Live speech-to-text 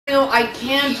I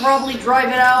can probably drive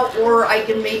it out, or I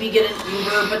can maybe get an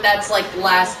Uber, but that's like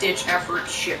last-ditch effort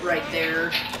shit right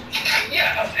there.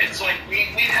 Yeah, it's like, we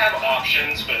have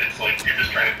options, but it's like, you're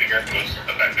just trying to figure out the most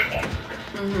effective one.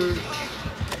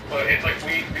 But it's like,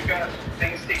 we've got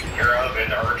things taken care of,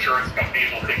 and our insurance companies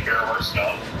will take care of our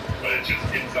stuff, but it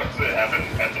sucks that it happened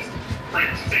at this pretty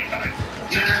much the same time.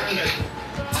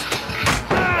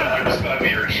 But I'm just glad that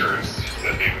your insurance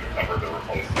said they would cover the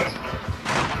replacement.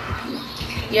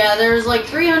 Yeah, there's like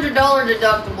 $300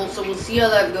 deductible, so we'll see how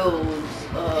that goes.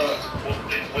 Well,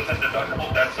 with the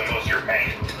deductible, that's the most you're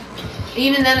paying.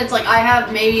 Even then, it's like I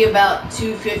have maybe about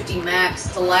 $250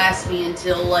 max to last me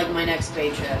until like my next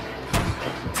paycheck.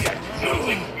 Yeah, so it's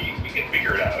like we can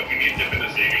figure it out. If we need to dip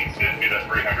into savings to do that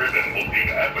 300, then we'll do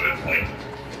that. But it's like,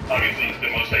 obviously,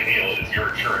 the most ideal is your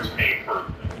insurance paying for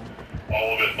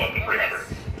all of it but the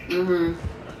 300.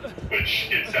 Which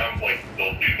it sounds like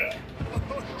they'll do that.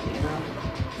 Yeah.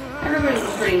 Everybody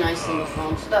was pretty nice on the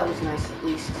phone, so that was nice at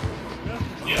least.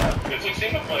 Yeah, it's like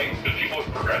same with like the people with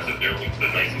Progressive. They're like the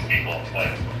nicest people on the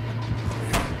planet.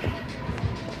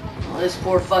 Well, this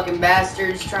poor fucking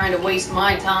bastard's trying to waste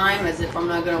my time as if I'm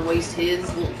not gonna waste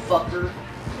his, little fucker.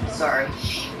 Sorry.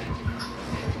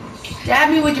 Stab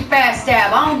me with your fast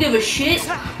stab. I don't give a shit.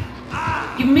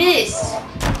 You missed.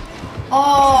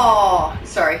 Oh,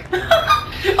 sorry.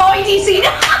 Oh, EDC. I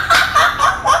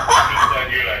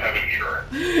have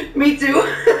insurance. Me too.